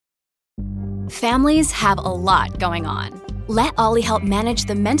Families have a lot going on. Let Ollie help manage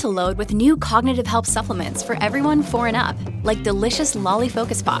the mental load with new cognitive help supplements for everyone 4 and up, like delicious Lolly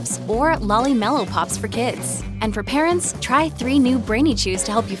Focus Pops or Lolly Mellow Pops for kids. And for parents, try 3 new Brainy Chews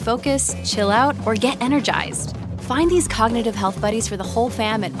to help you focus, chill out, or get energized. Find these cognitive health buddies for the whole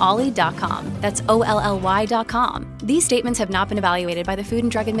fam at ollie.com. That's OLLY.com. These statements have not been evaluated by the Food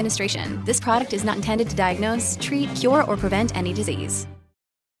and Drug Administration. This product is not intended to diagnose, treat, cure, or prevent any disease.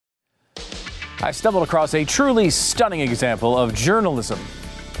 I stumbled across a truly stunning example of journalism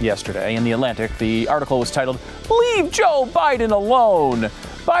yesterday in The Atlantic. The article was titled, "Leave Joe Biden Alone."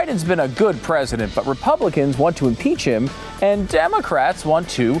 Biden's been a good president, but Republicans want to impeach him and Democrats want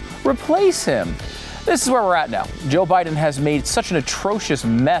to replace him. This is where we're at now. Joe Biden has made such an atrocious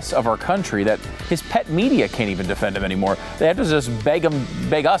mess of our country that his pet media can't even defend him anymore. They have to just beg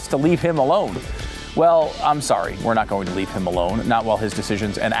us to leave him alone. Well, I'm sorry, we're not going to leave him alone, not while his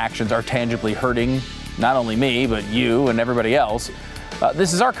decisions and actions are tangibly hurting not only me, but you and everybody else.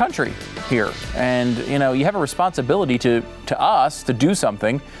 This is our country here, and you have a responsibility to us to do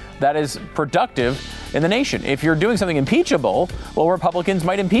something that is productive in the nation. If you're doing something impeachable, well, Republicans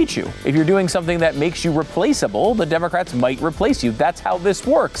might impeach you. If you're doing something that makes you replaceable, the Democrats might replace you. That's how this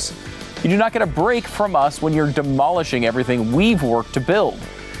works. You do not get a break from us when you're demolishing everything we've worked to build.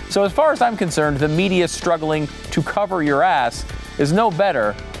 So as far as I'm concerned, the media struggling to cover your ass is no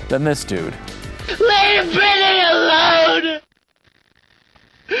better than this dude. Leave Brittany alone!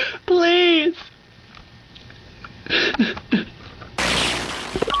 Please!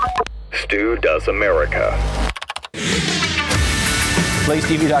 Stu Does America.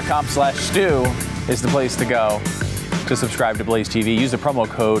 BlazeTV.com/Stu is the place to go to subscribe to Blaze TV. Use the promo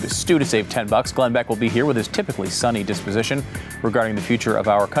code STU to save $10. Glenn Beck will be here with his typically sunny disposition regarding the future of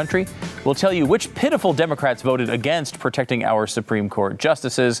our country. We'll tell you which pitiful Democrats voted against protecting our Supreme Court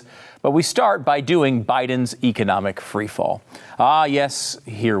justices. But we start by doing Biden's economic freefall. Ah, yes,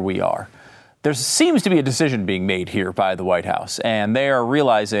 here we are. There seems to be a decision being made here by the White House, and they are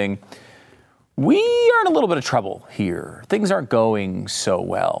realizing we are in a little bit of trouble here. Things aren't going so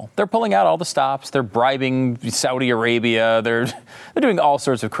well. They're pulling out all the stops. They're bribing Saudi Arabia. They're doing all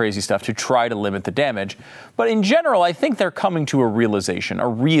sorts of crazy stuff to try to limit the damage. But in general, I think they're coming to a realization, a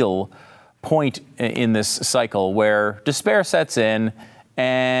real point in this cycle where despair sets in.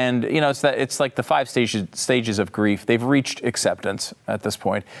 And, it's like the 5 stages of grief. They've reached acceptance at this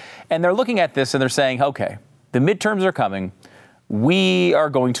point. And they're looking at this and they're saying, okay, the midterms are coming. We are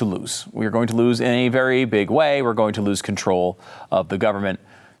going to lose. We are going to lose in a very big way. We're going to lose control of the government.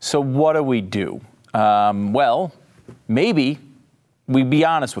 So what do? Well, maybe we be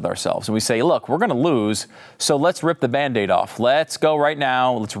honest with ourselves and we say, look, we're going to lose, so let's rip the Band-Aid off. Let's go right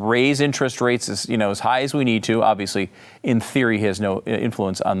now. Let's raise interest rates as high as we need to. Obviously, in theory, he has no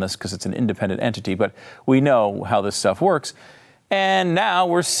influence on this because it's an independent entity, but we know how this stuff works. And now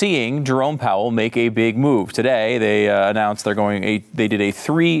we're seeing Jerome Powell make a big move. Today, they announced they did a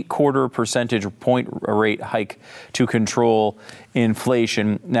 0.75 percentage point rate hike to control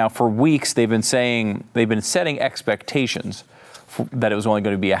inflation. Now, for weeks, they've been setting expectations that it was only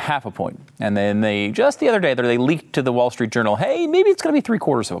going to be 0.5 point. And then just the other day, they leaked to the Wall Street Journal, hey, maybe it's going to be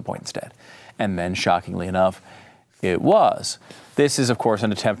 0.75 point instead. And then, shockingly enough, it was. This is, of course,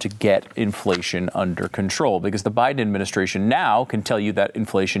 an attempt to get inflation under control because the Biden administration now can tell you that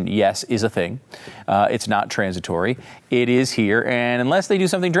inflation, yes, is a thing. It's not transitory. It is here. And unless they do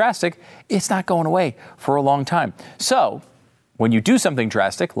something drastic, it's not going away for a long time. So when you do something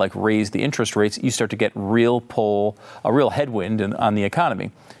drastic, like raise the interest rates, you start to get a real headwind on the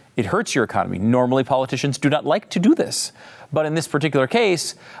economy. It hurts your economy. Normally, politicians do not like to do this. But in this particular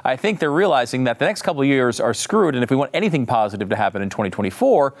case, I think they're realizing that the next couple of years are screwed. And if we want anything positive to happen in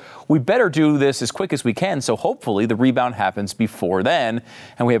 2024, we better do this as quick as we can. So hopefully the rebound happens before then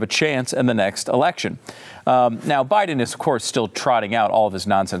and we have a chance in the next election. Now, Biden is, of course, still trotting out all of his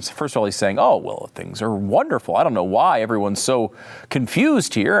nonsense. First of all, he's saying, oh, well, things are wonderful. I don't know why everyone's so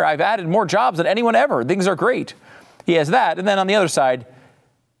confused here. I've added more jobs than anyone ever. Things are great. He has that. And then on the other side,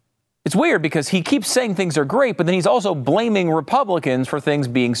 it's weird because he keeps saying things are great, but then he's also blaming Republicans for things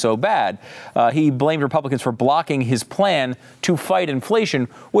being so bad. He blamed Republicans for blocking his plan to fight inflation,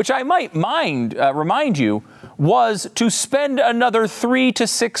 which I might remind you was to spend another $3 to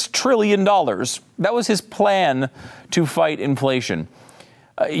 $6 trillion. That was his plan to fight inflation.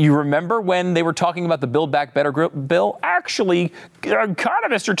 You remember when they were talking about the Build Back Better bill? Actually,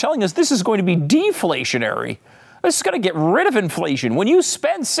 economists are telling us this is going to be deflationary. This is going to get rid of inflation. When you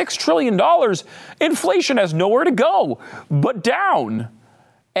spend $6 trillion, inflation has nowhere to go but down.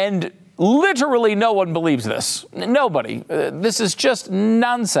 And Literally no one believes this. Nobody. This is just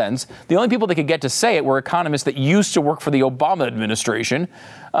nonsense. The only people that could get to say it were economists that used to work for the Obama administration.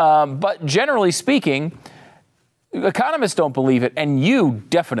 But generally speaking, economists don't believe it, and you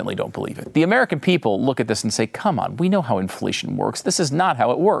definitely don't believe it. The American people look at this and say, come on, we know how inflation works. This is not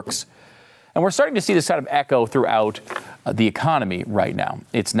how it works. And we're starting to see this kind of echo throughout the economy right now.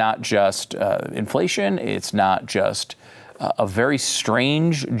 It's not just inflation. It's not just a very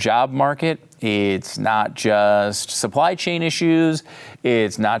strange job market. It's not just supply chain issues.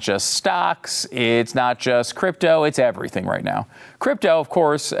 It's not just stocks. It's not just crypto. It's everything right now. Crypto, of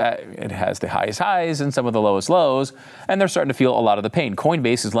course, it has the highest highs and some of the lowest lows, and they're starting to feel a lot of the pain.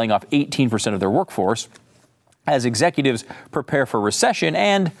 Coinbase is laying off 18% of their workforce as executives prepare for recession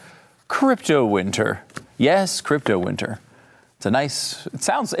and crypto winter. Yes, crypto winter. It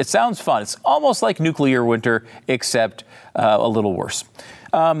sounds fun. It's almost like nuclear winter, except a little worse.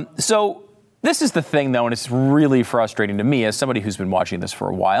 So this is the thing, though, and it's really frustrating to me as somebody who's been watching this for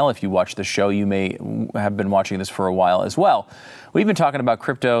a while. If you watch the show, you may have been watching this for a while as well. We've been talking about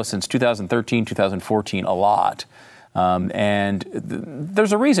crypto since 2013, 2014 a lot. And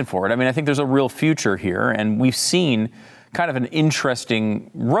there's a reason for it. I mean, I think there's a real future here, and we've seen kind of an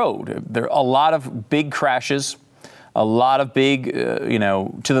interesting road. There are a lot of big crashes, a lot of big,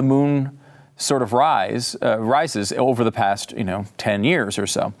 to the moon sort of rises over the past, 10 years or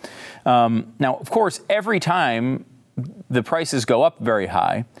so. Now, of course, every time the prices go up very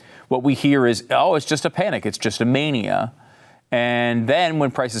high, what we hear is, oh, it's just a panic. It's just a mania. And then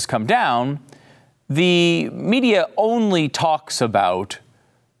when prices come down, the media only talks about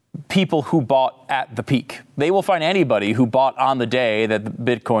people who bought at the peak. They will find anybody who bought on the day that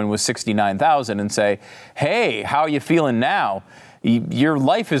Bitcoin was 69,000 and say, hey, how are you feeling now? Your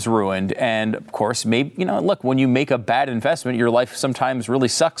life is ruined. And of course, maybe, look, when you make a bad investment, your life sometimes really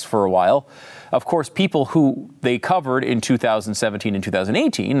sucks for a while. Of course, people who they covered in 2017 and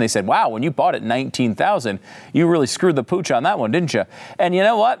 2018, they said, wow, when you bought at 19,000, you really screwed the pooch on that one, didn't you? And you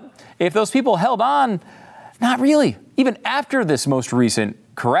know what? If those people held on, not really. Even after this most recent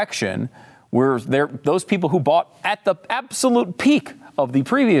correction, those people who bought at the absolute peak of the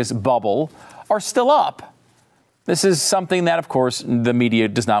previous bubble are still up. This is something that, of course, the media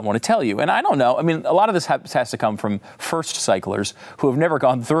does not want to tell you. And I don't know. I mean, a lot of this has to come from first cyclers who have never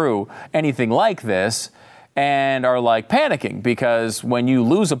gone through anything like this and are like panicking because when you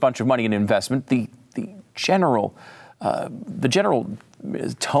lose a bunch of money in investment, the general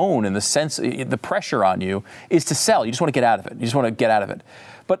tone and the sense, the pressure on you is to sell. You just want to get out of it. You just want to get out of it.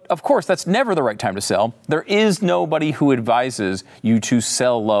 But of course, that's never the right time to sell. There is nobody who advises you to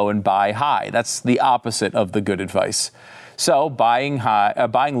sell low and buy high. That's the opposite of the good advice. So buying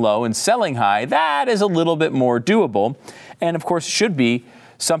low and selling high, that is a little bit more doable. And of course, should be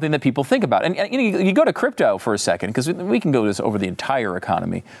something that people think about. And you go to crypto for a second, because we can go this over the entire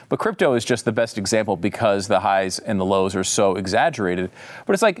economy. But crypto is just the best example because the highs and the lows are so exaggerated.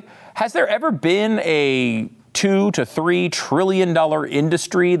 But it's like, has there ever been a $2 to $3 trillion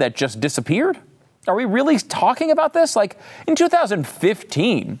industry that just disappeared? Are we really talking about this? Like in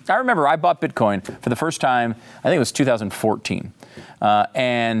 2015, I remember I bought Bitcoin for the first time, I think it was 2014.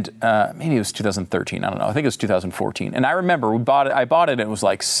 And maybe it was 2013. I don't know. I think it was 2014. And I remember I bought it and it was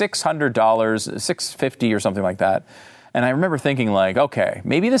like $600, $650 or something like that. And I remember thinking like, okay,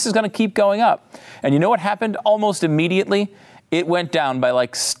 maybe this is going to keep going up. And you know what happened almost immediately? It went down by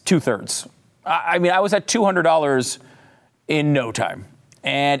like 2/3. I mean, I was at $200 in no time.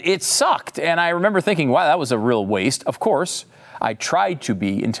 And it sucked. And I remember thinking, wow, that was a real waste. Of course, I tried to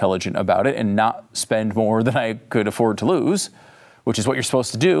be intelligent about it and not spend more than I could afford to lose, which is what you're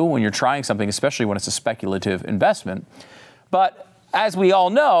supposed to do when you're trying something, especially when it's a speculative investment. But as we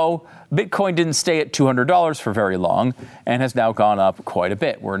all know, Bitcoin didn't stay at $200 for very long and has now gone up quite a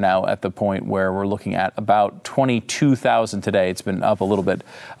bit. We're now at the point where we're looking at about 22,000 today. It's been up a little bit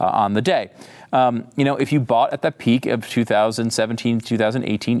on the day. If you bought at the peak of 2017,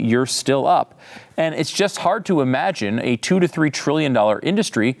 2018, you're still up. And it's just hard to imagine a $2 to $3 trillion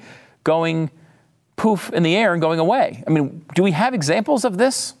industry going poof in the air and going away. I mean, do we have examples of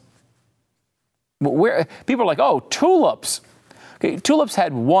this? Where people are like, oh, tulips. Okay, tulips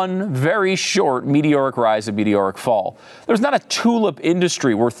had one very short meteoric rise and meteoric fall. There's not a tulip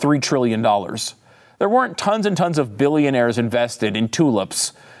industry worth $3 trillion. There weren't tons and tons of billionaires invested in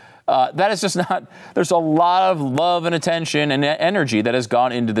tulips. That is just not, there's a lot of love and attention and energy that has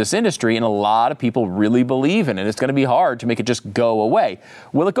gone into this industry, and a lot of people really believe in it. It's going to be hard to make it just go away.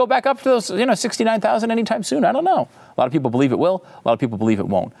 Will it go back up to those, 69,000 anytime soon? I don't know. A lot of people believe it will. A lot of people believe it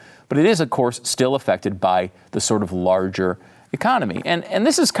won't. But it is, of course, still affected by the sort of larger economy. And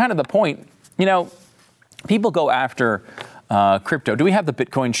this is kind of the point. You know, people go after crypto. Do we have the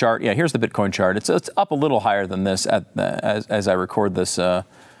Bitcoin chart? Yeah, here's the Bitcoin chart. It's up a little higher than this as I record this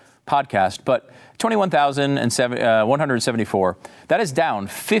podcast, but 21,174. That is down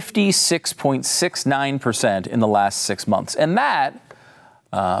 56.69% in the last 6 months. And that,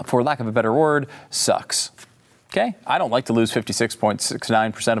 for lack of a better word, sucks. Okay? I don't like to lose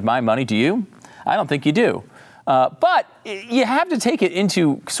 56.69% of my money. Do you? I don't think you do. But you have to take it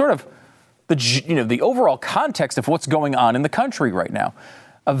into sort of the overall context of what's going on in the country right now.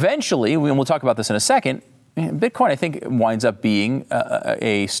 Eventually, and we'll talk about this in a second, Bitcoin, I think, winds up being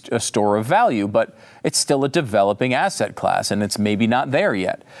a store of value, but it's still a developing asset class, and it's maybe not there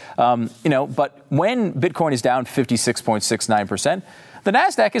yet. But when Bitcoin is down 56.69%, the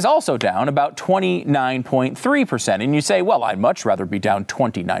NASDAQ is also down about 29.3%. And you say, well, I'd much rather be down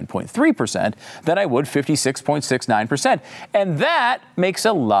 29.3% than I would 56.69%. And that makes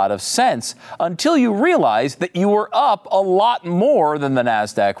a lot of sense until you realize that you were up a lot more than the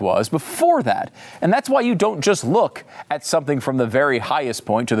NASDAQ was before that. And that's why you don't just look at something from the very highest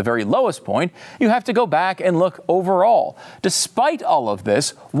point to the very lowest point. You have to go back and look overall. Despite all of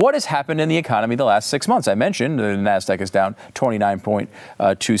this, what has happened in the economy the last 6 months? I mentioned the NASDAQ is down 29.27%.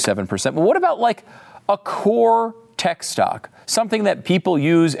 But what about like a core tech stock, something that people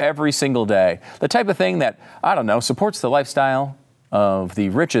use every single day, the type of thing that, I don't know, supports the lifestyle of the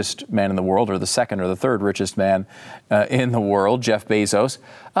richest man in the world, or the second or the third richest man in the world, Jeff Bezos?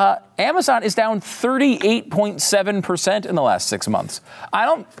 Amazon is down 38.7% in the last 6 months. I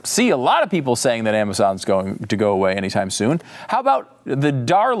don't see a lot of people saying that Amazon's going to go away anytime soon. How about the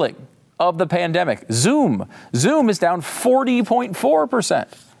darling of the pandemic, Zoom? Zoom is down 40.4%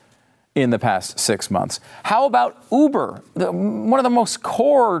 in the past 6 months. How about Uber, one of the most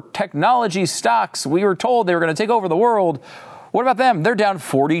core technology stocks? We were told they were going to take over the world. What about them? They're down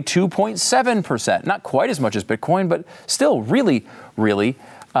 42.7%. Not quite as much as Bitcoin, but still really, really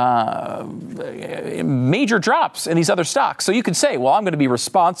major drops in these other stocks. So you could say, well, I'm going to be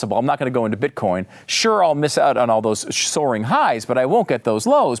responsible. I'm not going to go into Bitcoin. Sure, I'll miss out on all those soaring highs, but I won't get those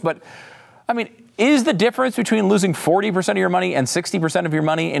lows. But I mean, is the difference between losing 40% of your money and 60% of your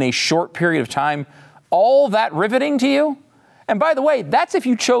money in a short period of time all that riveting to you? And by the way, that's if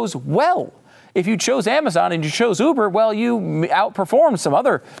you chose well. If you chose Amazon and you chose Uber, well, you outperformed some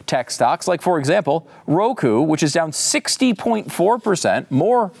other tech stocks, like, for example, Roku, which is down 60.4%,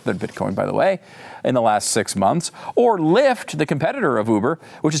 more than Bitcoin, by the way, in the last 6 months, or Lyft, the competitor of Uber,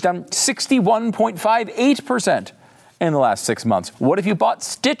 which is down 61.58% in the last 6 months. What if you bought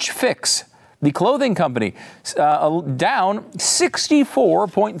Stitch Fix, the clothing company, down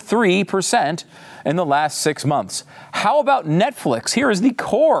 64.3% in the last 6 months? How about Netflix? Here is the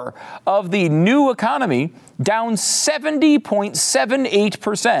core of the new economy, down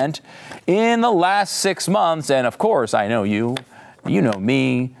 70.78% in the last 6 months. And of course, I know you know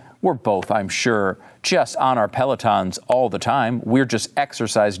me. We're both, I'm sure, just on our Pelotons all the time. We're just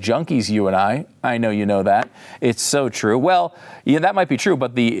exercise junkies, you and I. I know you know that. It's so true. Well, yeah, that might be true,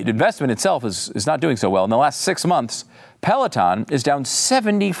 but the investment itself is not doing so well. In the last 6 months, Peloton is down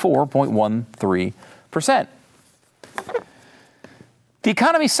 74.13%. The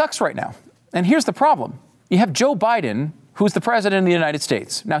economy sucks right now. And here's the problem. You have Joe Biden, who's the president of the United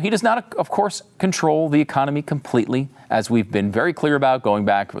States. Now, he does not, of course, control the economy completely, as we've been very clear about going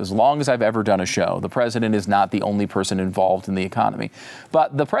back as long as I've ever done a show. The president is not the only person involved in the economy.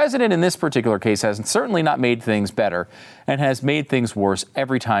 But the president in this particular case has certainly not made things better and has made things worse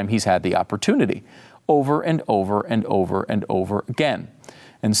every time he's had the opportunity, over and over and over and over again.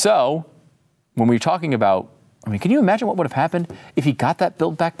 And so, when we're talking about, I mean, can you imagine what would have happened if he got that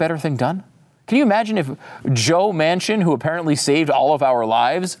Build Back Better thing done? Can you imagine if Joe Manchin, who apparently saved all of our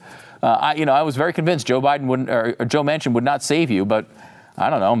lives, I was very convinced Joe Manchin would not save you, but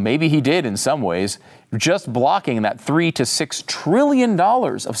I don't know, maybe he did in some ways. Just blocking that $3 to $6 trillion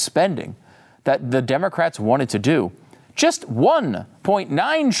of spending that the Democrats wanted to do, just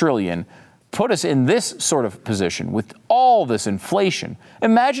 $1.9 trillion put us in this sort of position with all this inflation.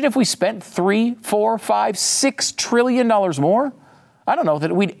 Imagine if we spent $3, $4, $5, $6 trillion more. I don't know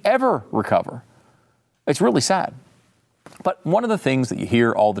that we'd ever recover. It's really sad. But one of the things that you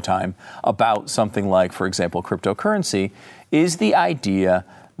hear all the time about something like, for example, cryptocurrency, is the idea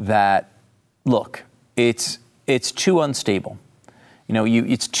that, look, it's too unstable.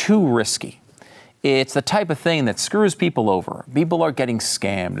 It's too risky. It's the type of thing that screws people over. People are getting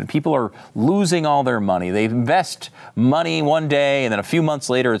scammed and people are losing all their money. They invest money one day and then a few months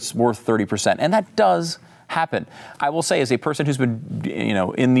later it's worth 30%. And that does happen. I will say, as a person who's been,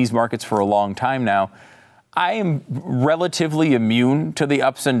 in these markets for a long time now, I am relatively immune to the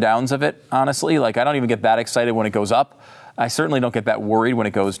ups and downs of it, honestly. Like, I don't even get that excited when it goes up. I certainly don't get that worried when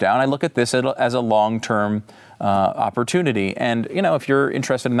it goes down. I look at this as a long-term opportunity. And, you know, if you're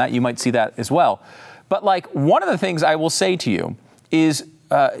interested in that, you might see that as well. But, like, one of the things I will say to you is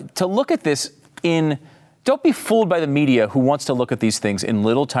to look at this don't be fooled by the media who wants to look at these things in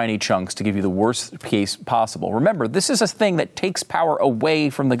little tiny chunks to give you the worst case possible. Remember, this is a thing that takes power away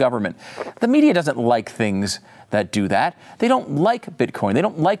from the government. The media doesn't like things that do that. They don't like Bitcoin. They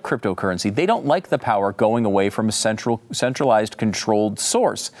don't like cryptocurrency. They don't like the power going away from a centralized, controlled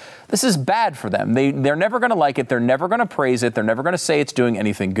source. This is bad for them. They're never going to like it. They're never going to praise it. They're never going to say it's doing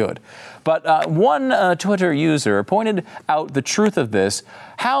anything good. But one Twitter user pointed out the truth of this.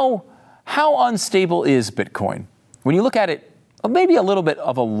 How unstable is Bitcoin? When you look at it, maybe a little bit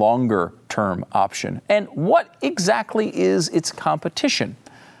of a longer term option. And what exactly is its competition?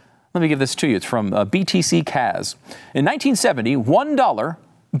 Let me give this to you. It's from BTC Kaz. In 1970, $1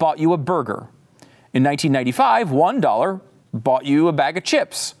 bought you a burger. In 1995, $1 bought you a bag of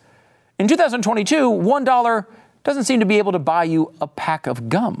chips. In 2022, $1 doesn't seem to be able to buy you a pack of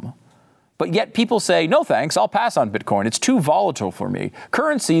gum. But yet people say, no thanks, I'll pass on Bitcoin. It's too volatile for me.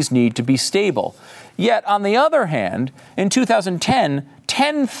 Currencies need to be stable. Yet, on the other hand, in 2010,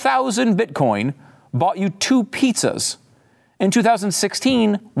 10,000 Bitcoin bought you 2 pizzas. In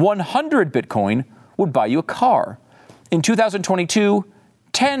 2016, 100 Bitcoin would buy you a car. In 2022,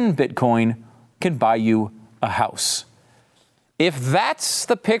 10 Bitcoin can buy you a house. If that's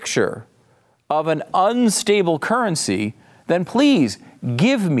the picture of an unstable currency, then please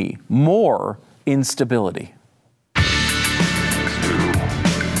give me more instability. Stu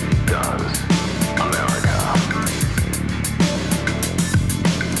does America.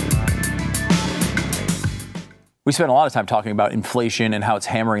 We spent a lot of time talking about inflation and how it's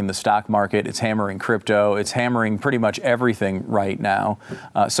hammering the stock market, it's hammering crypto, it's hammering pretty much everything right now.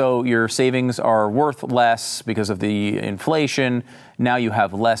 So your savings are worth less because of the inflation. Now you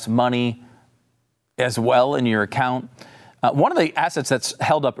have less money as well in your account. One of the assets that's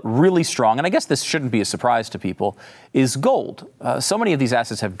held up really strong, and I guess this shouldn't be a surprise to people, is gold. So many of these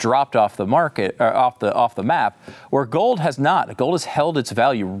assets have dropped off the market, off the map, where gold has not. Gold has held its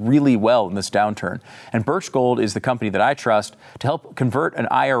value really well in this downturn. And Birch Gold is the company that I trust to help convert an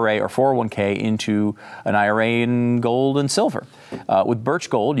IRA or 401k into an IRA in gold and silver. With Birch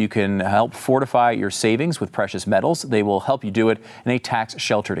Gold, you can help fortify your savings with precious metals. They will help you do it in a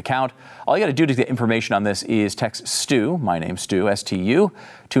tax-sheltered account. All you got to do to get information on this is text STU, my name Stu, S-T-U,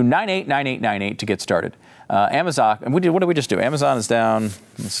 to 989898 to get started. Amazon, and what did we just do? Amazon is down,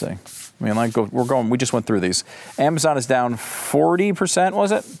 let's see. We just went through these. Amazon is down 40%,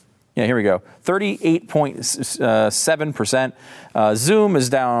 was it? Yeah, here we go. 38.7%. Zoom is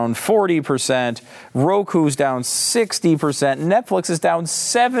down 40%. Roku's down 60%. Netflix is down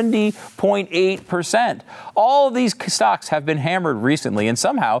 70.8%. All of these stocks have been hammered recently, and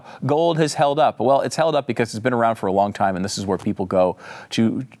somehow gold has held up. Well, it's held up because it's been around for a long time, and this is where people go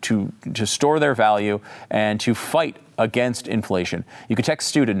to store their value and to fight against inflation. You can text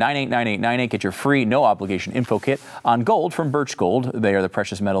Stu to 989898, get your free, no obligation info kit on gold from Birch Gold. They are the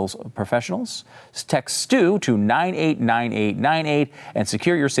precious metals professionals. Text Stu to 989898 and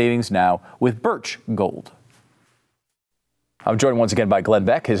secure your savings now with Birch Gold. I'm joined once again by Glenn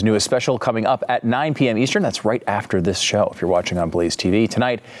Beck, his newest special coming up at 9 p.m. Eastern. That's right after this show, if you're watching on Blaze TV.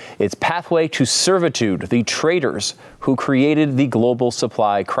 Tonight, it's Pathway to Servitude, the traders who created the global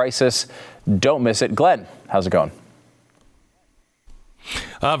supply crisis. Don't miss it. Glenn, how's it going?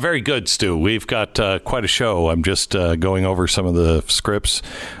 Very good, Stu. We've got quite a show. I'm just going over some of the scripts,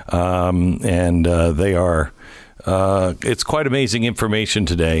 and they are. It's quite amazing information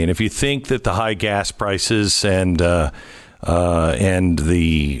today. And if you think that the high gas prices and the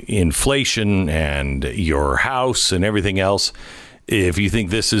inflation and your house and everything else, if you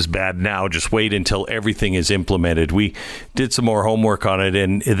think this is bad now, just wait until everything is implemented. We did some more homework on it,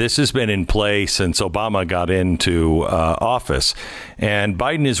 and this has been in play since Obama got into office. And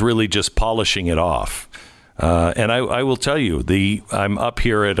Biden is really just polishing it off. And I will tell you, I'm up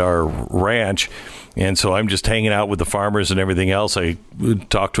here at our ranch, and so I'm just hanging out with the farmers and everything else. I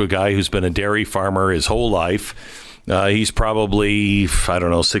talked to a guy who's been a dairy farmer his whole life. He's probably,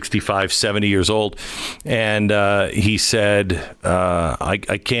 65, 70 years old. And he said,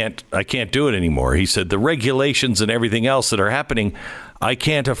 I can't do it anymore. He said, the regulations and everything else that are happening, I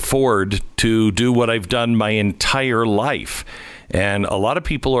can't afford to do what I've done my entire life. And a lot of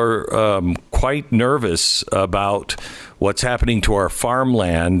people are quite nervous about what's happening to our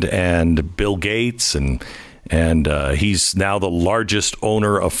farmland, and Bill Gates and he's now the largest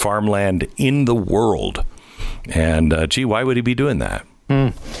owner of farmland in the world. And gee, why would he be doing that?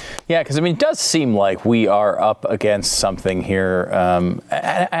 Yeah, because, I mean, it does seem like we are up against something here.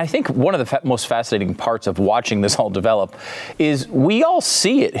 I think one of the most fascinating parts of watching this all develop is we all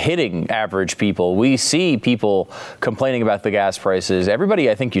see it hitting average people. We see people complaining about the gas prices. Everybody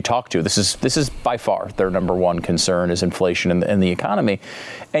I think you talk to, this is by far their number one concern is inflation and the economy.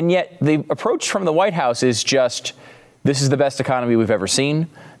 And yet the approach from the White House is just, this is the best economy we've ever seen.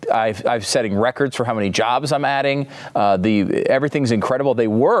 I'm setting records for how many jobs I'm adding. Everything's incredible. They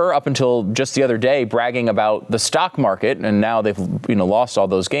were, up until just the other day, bragging about the stock market, and now they've lost all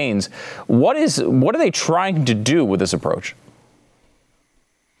those gains. What are they trying to do with this approach?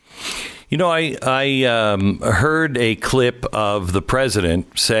 I heard a clip of the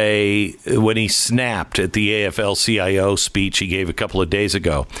president say when he snapped at the AFL-CIO speech he gave a couple of days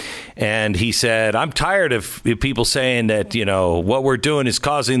ago. And he said, I'm tired of people saying that, what we're doing is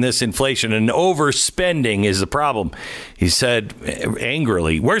causing this inflation and overspending is the problem. He said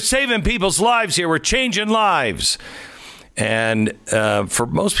angrily, we're saving people's lives here. We're changing lives. And for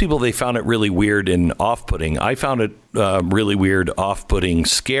most people, they found it really weird and off-putting. I found it really weird, off-putting,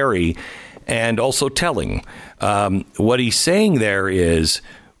 scary, and also telling. What he's saying there is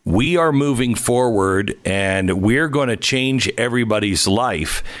we are moving forward and we're going to change everybody's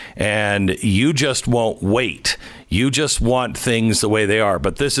life. And you just won't wait. You just want things the way they are.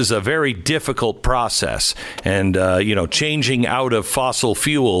 But this is a very difficult process. And, changing out of fossil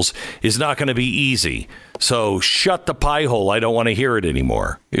fuels is not going to be easy. So shut the pie hole. I don't want to hear it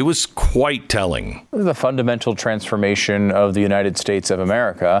anymore. It was quite telling. The fundamental transformation of the United States of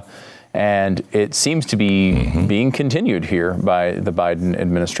America. And it seems to be being continued here by the Biden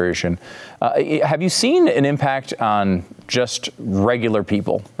administration. Have you seen an impact on just regular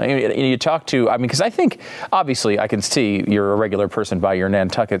people? You talk to, because I think, obviously, I can see you're a regular person by your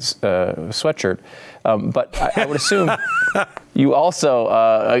Nantucket's sweatshirt. But I would assume you also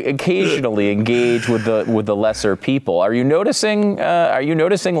occasionally engage with the lesser people. Are you noticing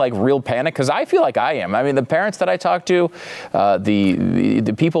like real panic? Because I feel like I am. I mean, the parents that I talk to,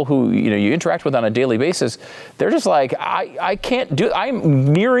 the people who you interact with on a daily basis, they're just like, I can't do.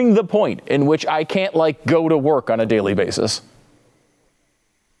 I'm nearing the point in which I can't go to work on a daily basis.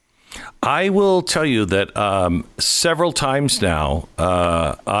 I will tell you that several times now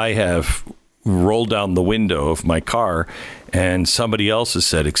I have rolled down the window of my car and somebody else has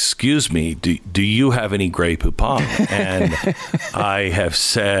said, excuse me, do you have any Grey Poupon? And I have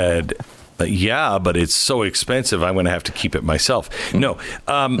said, yeah, but it's so expensive. I'm going to have to keep it myself. No,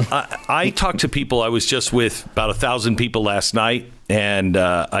 I talked to people. I was just with about 1,000 people last night, and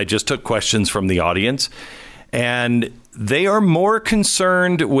I just took questions from the audience. And they are more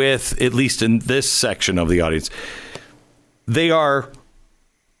concerned with, at least in this section of the audience, they are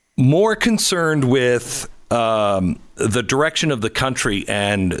more concerned with the direction of the country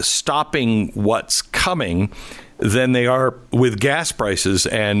and stopping what's coming than they are with gas prices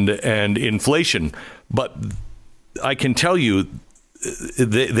and inflation. But I can tell you,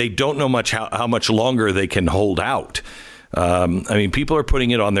 they don't know how much longer they can hold out. People are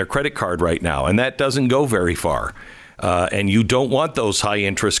putting it on their credit card right now, and that doesn't go very far. And you don't want those high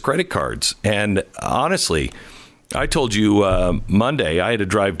interest credit cards. And honestly, I told you Monday I had to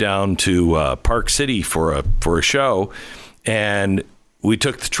drive down to Park City for a show, and we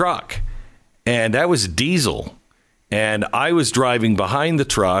took the truck, and that was diesel. And I was driving behind the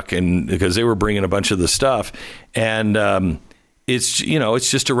truck, and because they were bringing a bunch of the stuff, and it's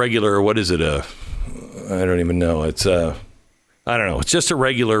just a regular, what is it? I don't even know. It's I don't know. It's just a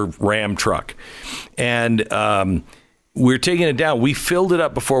regular Ram truck, and we're taking it down. We filled it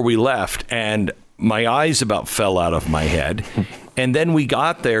up before we left, and my eyes about fell out of my head. And then we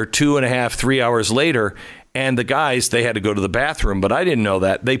got there 2.5, 3 hours later, and the guys, they had to go to the bathroom, but I didn't know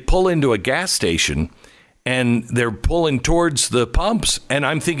that. They pull into a gas station, and they're pulling towards the pumps. And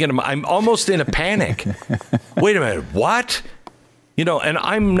I'm thinking, I'm almost in a panic. Wait a minute, what? And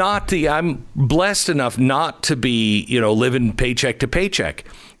I'm blessed enough not to be, living paycheck to paycheck.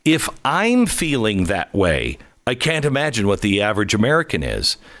 If I'm feeling that way, I can't imagine what the average American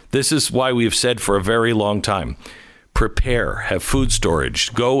is. This is why we've said for a very long time, prepare, have food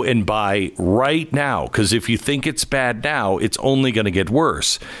storage, go and buy right now. Because if you think it's bad now, it's only going to get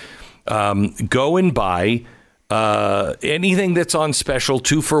worse. Go and buy anything that's on special,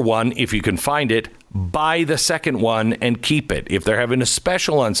 2 for $1. If you can find it, buy the second one and keep it. If they're having a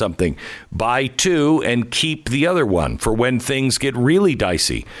special on something, buy 2 and keep the other one for when things get really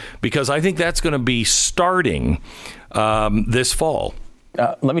dicey. Because I think that's going to be starting this fall.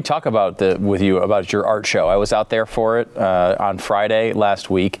 Let me talk with you about your art show. I was out there for it on Friday last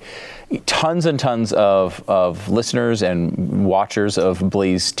week. Tons and tons of listeners and watchers of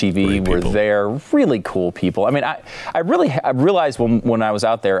Blaze TV were there. Really cool people. I mean, I realized when I was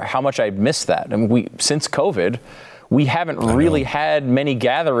out there how much I missed that. I mean, since COVID, we haven't really had many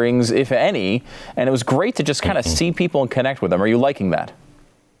gatherings, if any, and it was great to just kind of see people and connect with them. Are you liking that?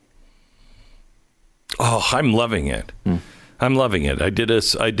 Oh, I'm loving it. I'm loving it. I did a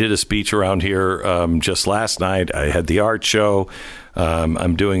speech around here just last night. I had the art show.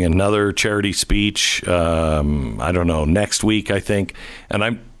 I'm doing another charity speech. I don't know, next week, I think.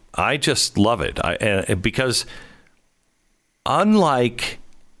 And I just love it. Because unlike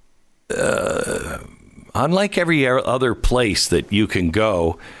every other place that you can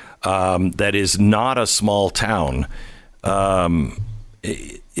go that is not a small town,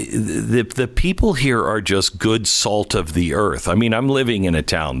 the people here are just good salt of the earth. I mean, I'm living in a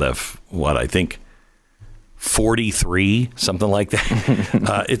town of, I think 43, something like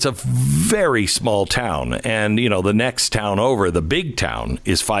that. It's a very small town. And, the next town over, the big town,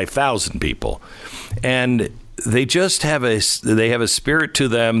 is 5,000 people. And they just have a spirit to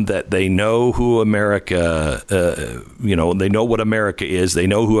them that they know who America, they know what America is. They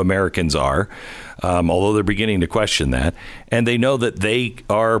know who Americans are, although they're beginning to question that. And they know that they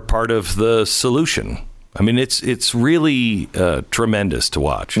are part of the solution. I mean, it's really tremendous to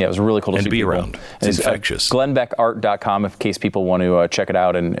watch. Yeah, it was really cool to be people around. It's infectious. GlennbeckArt.com, in case people want to check it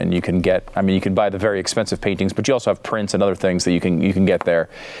out, and you can you can buy the very expensive paintings, but you also have prints and other things that you can get there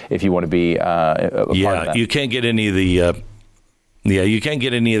if you want to be a part of that. You can't get any of the. You can't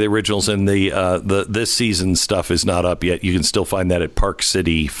get any of the originals, and the this season stuff is not up yet. You can still find that at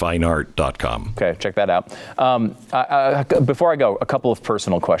ParkCityFineArt.com. Okay, check that out. Before I go, a couple of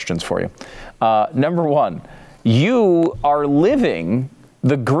personal questions for you. Number one, you are living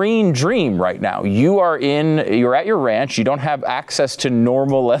the green dream right now. You're at your ranch. You don't have access to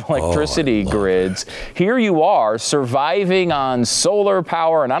normal electricity grids. Here you are surviving on solar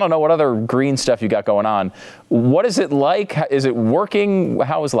power, and I don't know what other green stuff you got going on. What is it like? Is it working?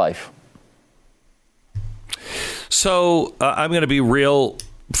 How is life? So I'm going to be real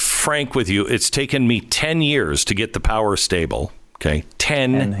frank with you. It's taken me 10 years to get the power stable. Okay.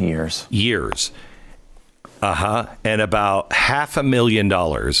 10 years. And about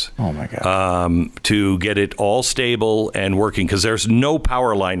 $500,000. Oh my God. To get it all stable and working, because there's no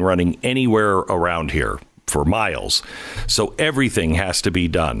power line running anywhere around here for miles. So everything has to be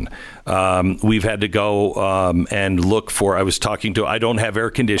done. We've had to go and look for, I don't have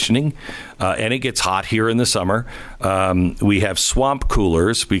air conditioning, and it gets hot here in the summer. We have swamp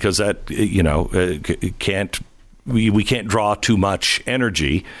coolers because that, we can't draw too much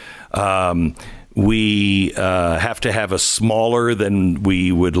energy. We have to have a smaller than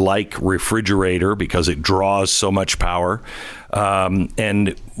we would like refrigerator because it draws so much power.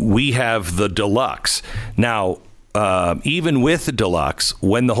 And we have the Deluxe. Now, even with the Deluxe,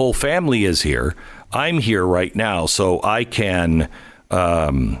 when the whole family is here, I'm here right now, so I can,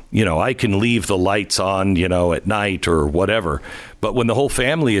 I can leave the lights on, at night or whatever. But when the whole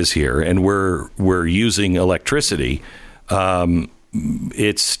family is here and we're using electricity,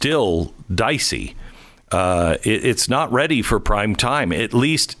 it's still dicey. It's not ready for prime time, at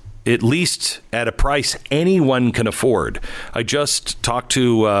least at a price anyone can afford. I just talked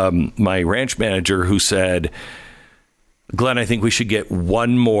to my ranch manager who said, Glenn, I think we should get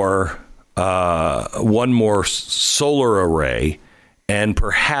one more solar array and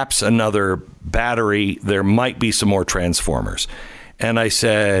perhaps another battery. There might be some more transformers. And I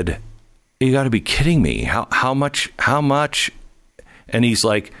said, you got to be kidding me. How much? And he's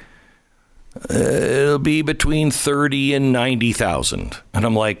like, it'll be between 30 and 90,000. And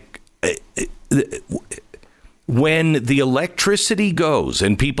I'm like, when the electricity goes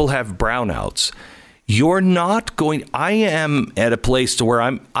and people have brownouts, you're not going. I am at a place to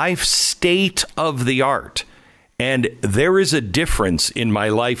where I've state of the art. And there is a difference in my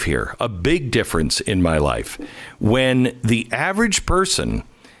life here, a big difference in my life. When the average person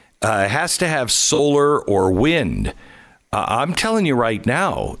has to have solar or wind, I'm telling you right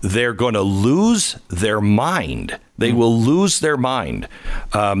now, they're going to lose their mind. They will lose their mind.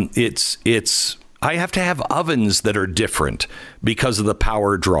 I have to have ovens that are different because of the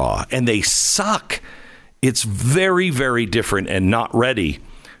power draw, and they suck. It's very, very different and not ready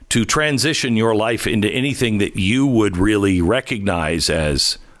to transition your life into anything that you would really recognize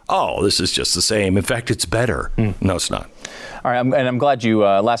as, oh, this is just the same. In fact, it's better. No, it's not. All right, I'm glad you,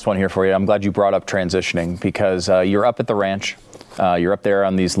 last one here for you. I'm glad you brought up transitioning because you're up at the ranch. You're up there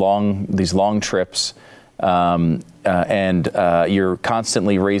on these long trips. and you're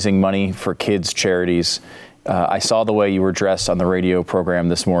constantly raising money for kids' charities. I saw the way you were dressed on the radio program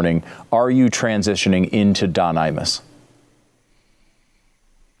this morning. Are you transitioning into Don Imus?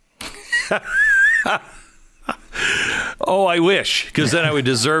 Oh, I wish, because then I would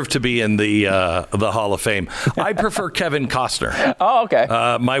deserve to be in the Hall of Fame. I prefer Kevin Costner. Oh, okay.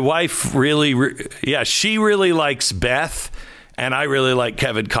 My wife she really likes Beth, and I really like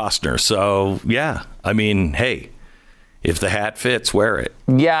Kevin Costner. So, yeah, I mean, hey, if the hat fits, wear it.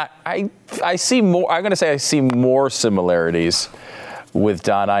 Yeah, I see more. I'm going to say I see more similarities with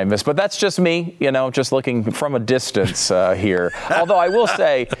Don Imus, but that's just me, just looking from a distance here. Although I will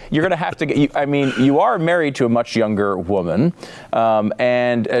say, you're going to have to you are married to a much younger woman,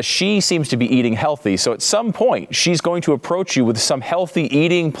 and she seems to be eating healthy. So at some point, she's going to approach you with some healthy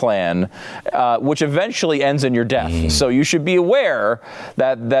eating plan, which eventually ends in your death. So you should be aware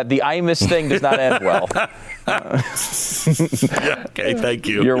that the Imus thing does not end well. Okay, thank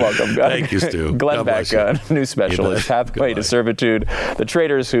you. You're welcome. Thank you, Stu. Glenn Beck, news specialist, Pathway to Servitude. The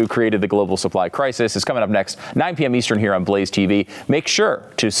traders who created the global supply crisis is coming up next, 9 p.m. Eastern here on Blaze TV. Make sure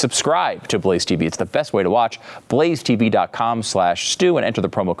to subscribe to Blaze TV. It's the best way to watch. BlazeTV.com/Stu and enter the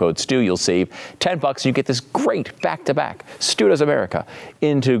promo code Stu. You'll save $10 and you get this great back-to-back Stu Does America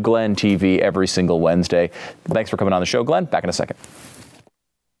into Glenn TV every single Wednesday. Thanks for coming on the show, Glenn. Back in a second.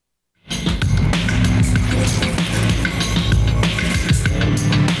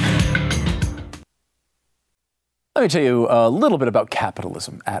 Let me tell you a little bit about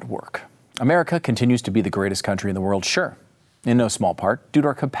capitalism at work. America continues to be the greatest country in the world, sure, in no small part due to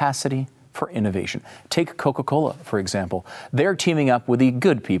our capacity for innovation. Take Coca-Cola, for example. They're teaming up with the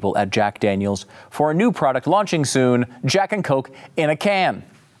good people at Jack Daniels for a new product launching soon, Jack and Coke in a can.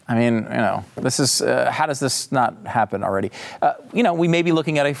 I mean, this is, how does this not happen already? We may be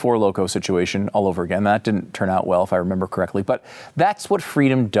looking at a Four Loko situation all over again. That didn't turn out well, if I remember correctly. But that's what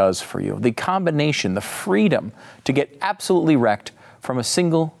freedom does for you. The combination, the freedom to get absolutely wrecked from a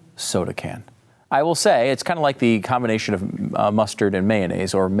single soda can. I will say it's kind of like the combination of mustard and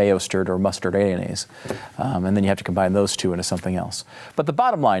mayonnaise, or mayo-stirred or mustard mayonnaise. And then you have to combine those two into something else. But the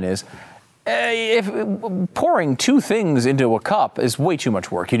bottom line is, if pouring two things into a cup is way too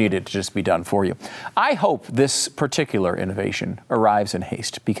much work, you need it to just be done for you. I hope this particular innovation arrives in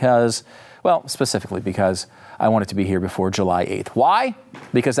haste specifically because I want it to be here before July 8th. Why?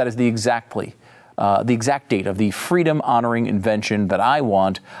 Because that is the exact date of the freedom-honoring invention that I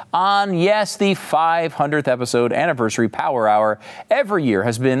want on, yes, the 500th episode anniversary Power Hour. Every year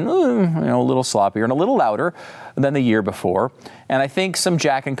has been a little sloppier and a little louder than the year before. And I think some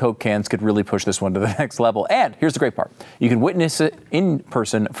Jack and Coke cans could really push this one to the next level. And here's the great part. You can witness it in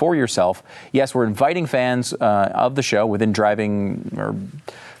person for yourself. Yes, we're inviting fans of the show within driving or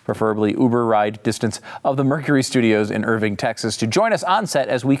preferably Uber ride distance of the Mercury Studios in Irving, Texas, to join us on set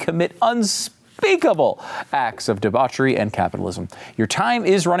as we commit unspeakable acts of debauchery and capitalism. Your time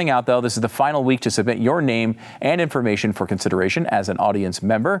is running out, though. This is the final week to submit your name and information for consideration as an audience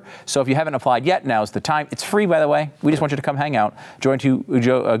member. So if you haven't applied yet, now's the time. It's free, by the way. We just want you to come hang out. Go to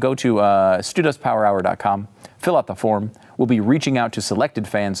StuDoesPowerHour.com. Fill out the form. We'll be reaching out to selected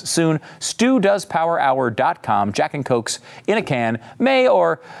fans soon. StuDoesPowerHour.com. Jack and Cokes in a can may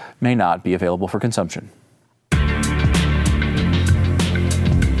or may not be available for consumption.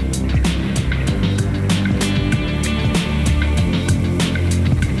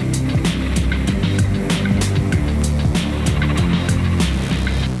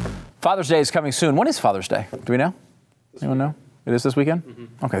 Father's Day is coming soon. When is Father's Day? Do we know? Anyone know? It is this weekend?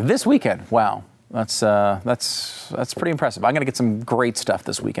 Mm-hmm. Okay, this weekend. Wow. That's pretty impressive. I'm going to get some great stuff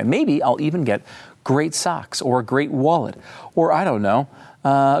this weekend. Maybe I'll even get great socks or a great wallet or, I don't know,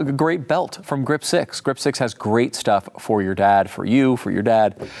 a great belt from Grip 6. Grip 6 has great stuff for your dad, for you, for your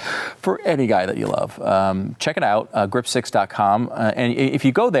dad, for any guy that you love. Check it out, grip6.com. And if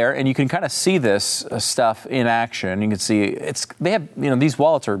you go there and you can kind of see this stuff in action, you can see they have, these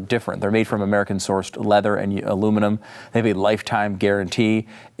wallets are different. They're made from American-sourced leather and aluminum. They have a lifetime guarantee.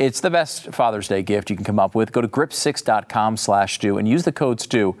 It's the best Father's Day gift you can come up with. Go to grip6.com/Stu and use the code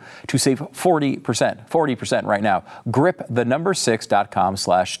Stu to save 40% right now.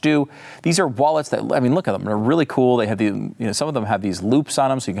 grip6.com/Stu. These are wallets that, look at them. They're really cool. They have some of them have these loops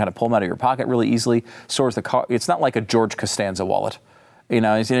on them, so you can kind of pull them out of your pocket really easily. Stores the car. It's not like a George Costanza wallet. You're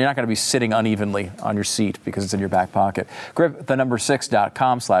not going to be sitting unevenly on your seat because it's in your back pocket.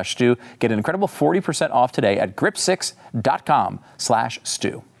 grip6.com/Stu. Get an incredible 40% off today at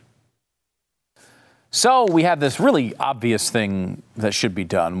grip6.com/Stu. So we have this really obvious thing that should be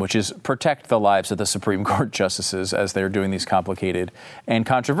done, which is protect the lives of the Supreme Court justices as they're doing these complicated and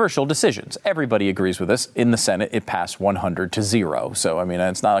controversial decisions. Everybody agrees with this. In the Senate, it passed 100-0. So, I mean,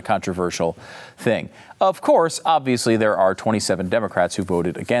 it's not a controversial thing. Of course, obviously, there are 27 Democrats who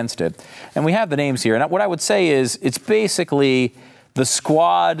voted against it. And we have the names here. And what I would say is it's basically the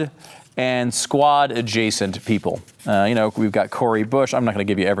squad and squad-adjacent people. We've got Cori Bush. I'm not going to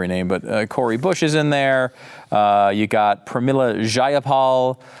give you every name, but Cori Bush is in there. You got Pramila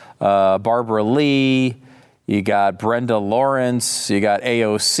Jayapal, Barbara Lee. You got Brenda Lawrence. You got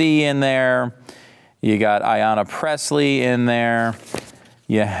AOC in there. You got Ayanna Pressley in there.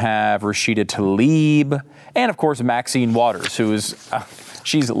 You have Rashida Tlaib. And, of course, Maxine Waters, who is...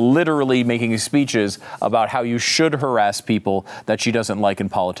 she's literally making speeches about how you should harass people that she doesn't like in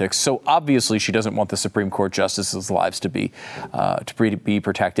politics. So obviously she doesn't want the Supreme Court justices' lives to be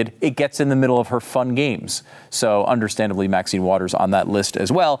protected. It gets in the middle of her fun games. So understandably, Maxine Waters on that list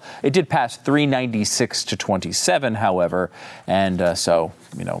as well. It did pass 396-27, however. And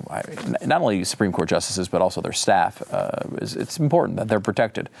not only Supreme Court justices, but also their staff. It's important that they're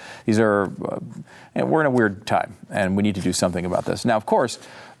protected. We're in a weird time, and we need to do something about this. Now, of course,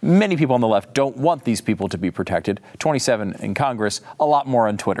 many people on the left don't want these people to be protected. 27 in Congress, a lot more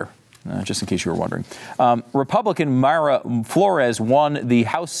on Twitter, just in case you were wondering. Republican Mayra Flores won the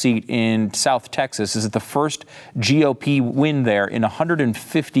House seat in South Texas. This is the first GOP win there in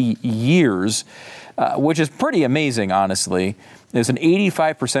 150 years, which is pretty amazing, honestly. There's an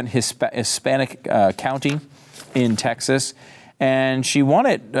 85% Hispanic county in Texas. And she won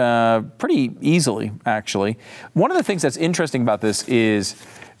it pretty easily, actually. One of the things that's interesting about this is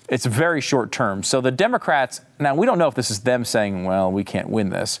it's very short term. So the Democrats, now we don't know if this is them saying, well, we can't win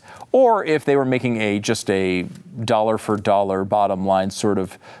this, or if they were making just a dollar for dollar bottom line sort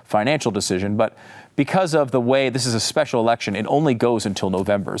of financial decision. But because of the way this is a special election, it only goes until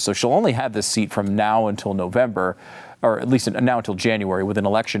November. So she'll only have this seat from now until November, or at least now until January, with an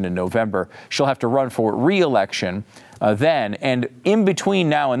election in November. She'll have to run for re-election then, and in between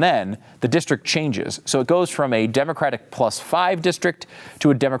now and then, the district changes. So it goes from a Democratic +5 district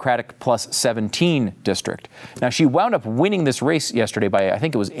to a Democratic +17 district. Now, she wound up winning this race yesterday by, I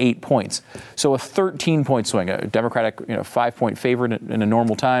think it was 8 points. So a 13-point swing, a Democratic 5-point favorite in a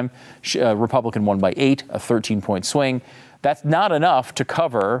normal time. Republican won by 8, a 13-point swing. That's not enough to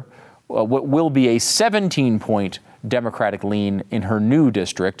cover what will be a 17-point Democratic lean in her new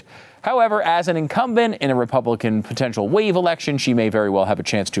district. However, as an incumbent in a Republican potential wave election, she may very well have a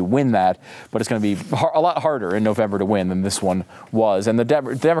chance to win that. But it's going to be a lot harder in November to win than this one was. And the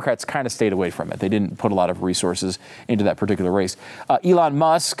Democrats kind of stayed away from it. They didn't put a lot of resources into that particular race. Elon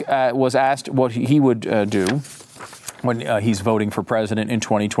Musk was asked what he would do when he's voting for president in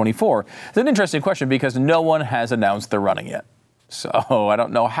 2024. It's an interesting question because no one has announced they're running yet. So I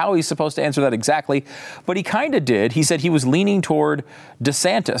don't know how he's supposed to answer that exactly, but he kind of did. He said he was leaning toward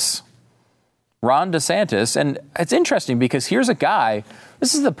DeSantis, Ron DeSantis. And it's interesting because here's a guy,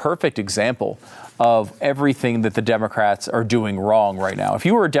 this is the perfect example of everything that the Democrats are doing wrong right now. If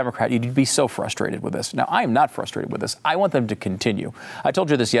you were a Democrat, you'd be so frustrated with this. Now, I am not frustrated with this. I want them to continue. I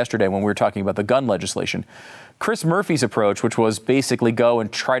told you this yesterday when we were talking about the gun legislation. Chris Murphy's approach, which was basically go and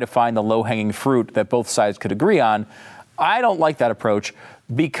try to find the low-hanging fruit that both sides could agree on, I don't like that approach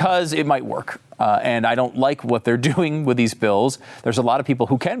because it might work. And I don't like what they're doing with these bills. There's a lot of people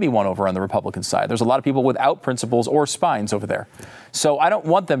who can be won over on the Republican side. There's a lot of people without principles or spines over there. So I don't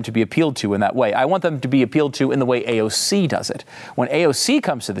want them to be appealed to in that way. I want them to be appealed to in the way AOC does it. When AOC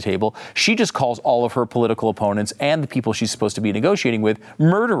comes to the table, she just calls all of her political opponents and the people she's supposed to be negotiating with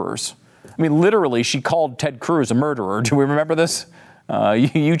murderers. I mean, literally, she called Ted Cruz a murderer. Do we remember this?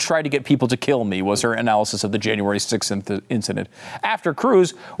 You tried to get people to kill me was her analysis of the January 6th incident after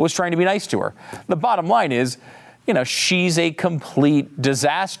Cruz was trying to be nice to her. The bottom line is, she's a complete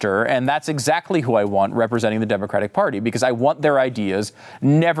disaster. And that's exactly who I want representing the Democratic Party, because I want their ideas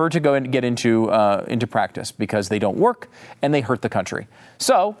never to go and get into practice because they don't work and they hurt the country.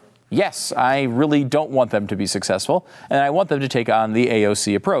 So, yes, I really don't want them to be successful, and I want them to take on the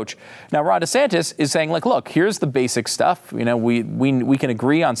AOC approach. Now, Ron DeSantis is saying, look, here's the basic stuff. We can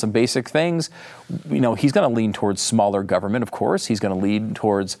agree on some basic things. He's going to lean towards smaller government, of course. He's going to lean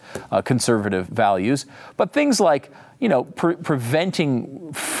towards conservative values. But things like,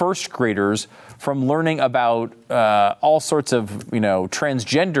 preventing first graders from learning about all sorts of,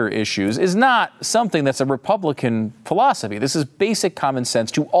 transgender issues is not something that's a Republican philosophy. This is basic common sense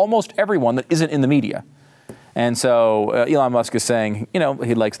to almost everyone that isn't in the media. And so Elon Musk is saying,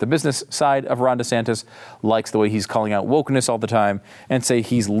 he likes the business side of Ron DeSantis, likes the way he's calling out wokeness all the time, and say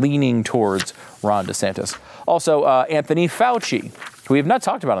he's leaning towards Ron DeSantis. Also, Anthony Fauci, who we have not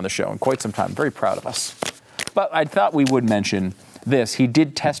talked about on the show in quite some time. Very proud of us. But I thought we would mention this. He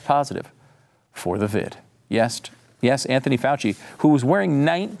did test positive for the vid. Yes, Anthony Fauci, who was wearing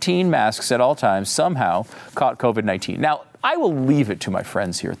 19 masks at all times, somehow caught COVID-19. Now, I will leave it to my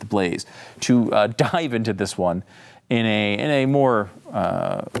friends here at The Blaze to dive into this one in a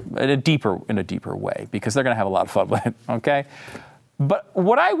deeper way, because they're going to have a lot of fun with it, okay? But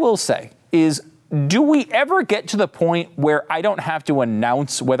what I will say is, do we ever get to the point where I don't have to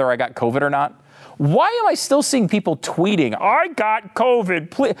announce whether I got COVID or not? Why am I still seeing people tweeting, I got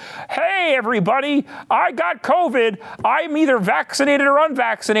COVID? Hey, everybody, I got COVID. I'm either vaccinated or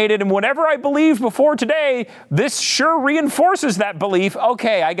unvaccinated. And whatever I believed before today, this sure reinforces that belief.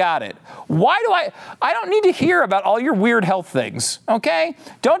 Okay, I got it. Why do I don't need to hear about all your weird health things, okay?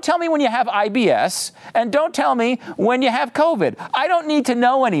 Don't tell me when you have IBS, and don't tell me when you have COVID. I don't need to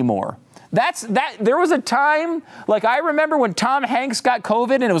know anymore. There was a time, like I remember when Tom Hanks got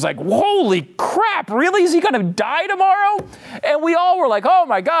COVID and it was like, holy crap, really? Is he going to die tomorrow? And we all were like, oh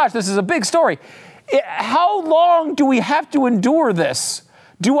my gosh, this is a big story. How long do we have to endure this?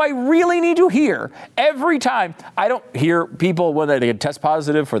 Do I really need to hear every time? I don't hear people when they test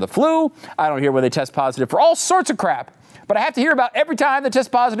positive for the flu. I don't hear when they test positive for all sorts of crap. But I have to hear about every time they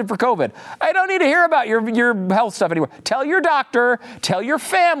test positive for COVID. I don't need to hear about your health stuff anymore. Tell your doctor, tell your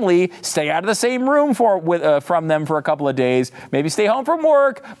family, stay out of the same room from them for a couple of days. Maybe stay home from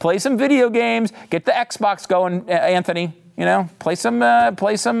work, play some video games, get the Xbox going, Anthony. Play some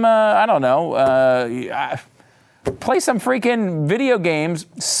freaking video games,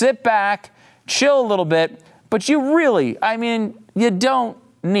 sit back, chill a little bit. But you don't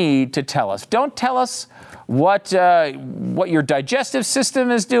need to tell us. Don't tell us what your digestive system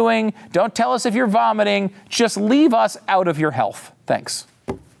is doing. Don't tell us if you're vomiting. Just leave us out of your health. Thanks.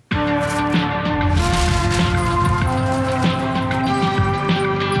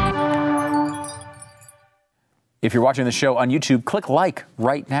 If you're watching the show on YouTube, click like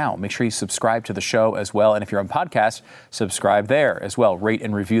right now. Make sure you subscribe to the show as well. And if you're on podcast, subscribe there as well. Rate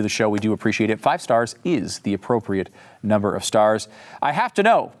and review the show. We do appreciate it. 5 stars is the appropriate number of stars. I have to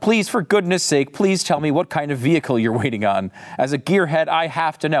know, please, for goodness sake, please tell me what kind of vehicle you're waiting on. As a gearhead, I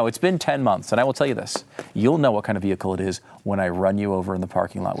have to know. It's been 10 months, and I will tell you this. You'll know what kind of vehicle it is when I run you over in the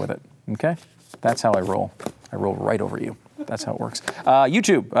parking lot with it. Okay? That's how I roll. I roll right over you. That's how it works.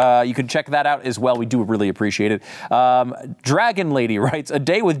 YouTube, you can check that out as well. We do really appreciate it. Dragon Lady writes, a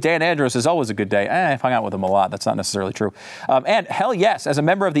day with Dan Andros is always a good day. I've hung out with him a lot. That's not necessarily true. And hell yes, as a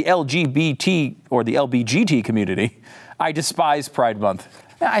member of the LGBT or the LBGT community, I despise Pride Month.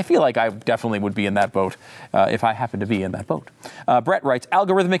 I feel like I definitely would be in that boat if I happen to be in that boat. Brett writes,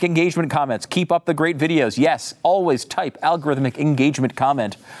 algorithmic engagement comments. Keep up the great videos. Yes, always type algorithmic engagement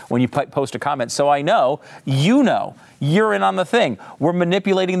comment when you post a comment so I know you're in on the thing. We're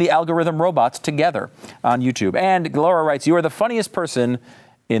manipulating the algorithm robots together on YouTube. And Laura writes, you are the funniest person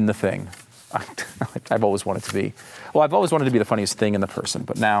in the thing. I've always wanted to be. Well, I've always wanted to be the funniest thing in the person,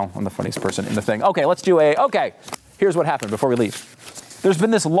 but now I'm the funniest person in the thing. Okay, here's what happened before we leave. There's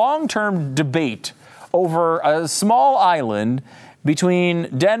been this long-term debate over a small island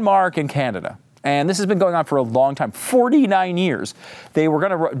between Denmark and Canada. And this has been going on for a long time, 49 years. They were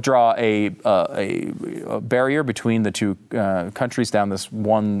going to draw a barrier between the two countries down this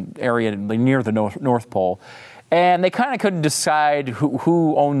one area near the North Pole. And they kind of couldn't decide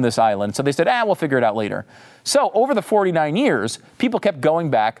who owned this island. So they said, we'll figure it out later. So over the 49 years, people kept going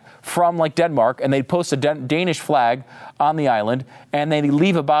back from Denmark, and they'd post a Danish flag on the island, and they'd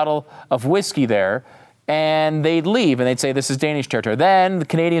leave a bottle of whiskey there, and they'd leave, and they'd say, this is Danish territory. Then the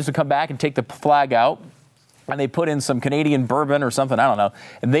Canadians would come back and take the flag out, and they'd put in some Canadian bourbon or something, I don't know,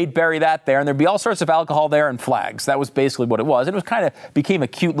 and they'd bury that there, and there'd be all sorts of alcohol there and flags. That was basically what it was. And it was kind of became a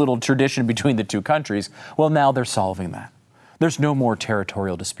cute little tradition between the two countries. Well, now they're solving that. There's no more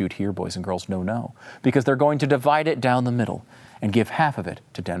territorial dispute here, boys and girls, no, because they're going to divide it down the middle and give half of it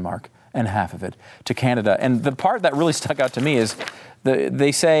to Denmark and half of it to Canada. And the part that really stuck out to me is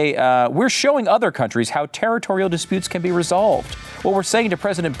they say, we're showing other countries how territorial disputes can be resolved. What we're saying to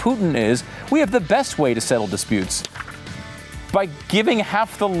President Putin is, we have the best way to settle disputes. By giving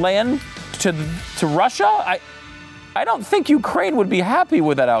half the land to Russia? I don't think Ukraine would be happy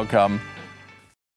with that outcome.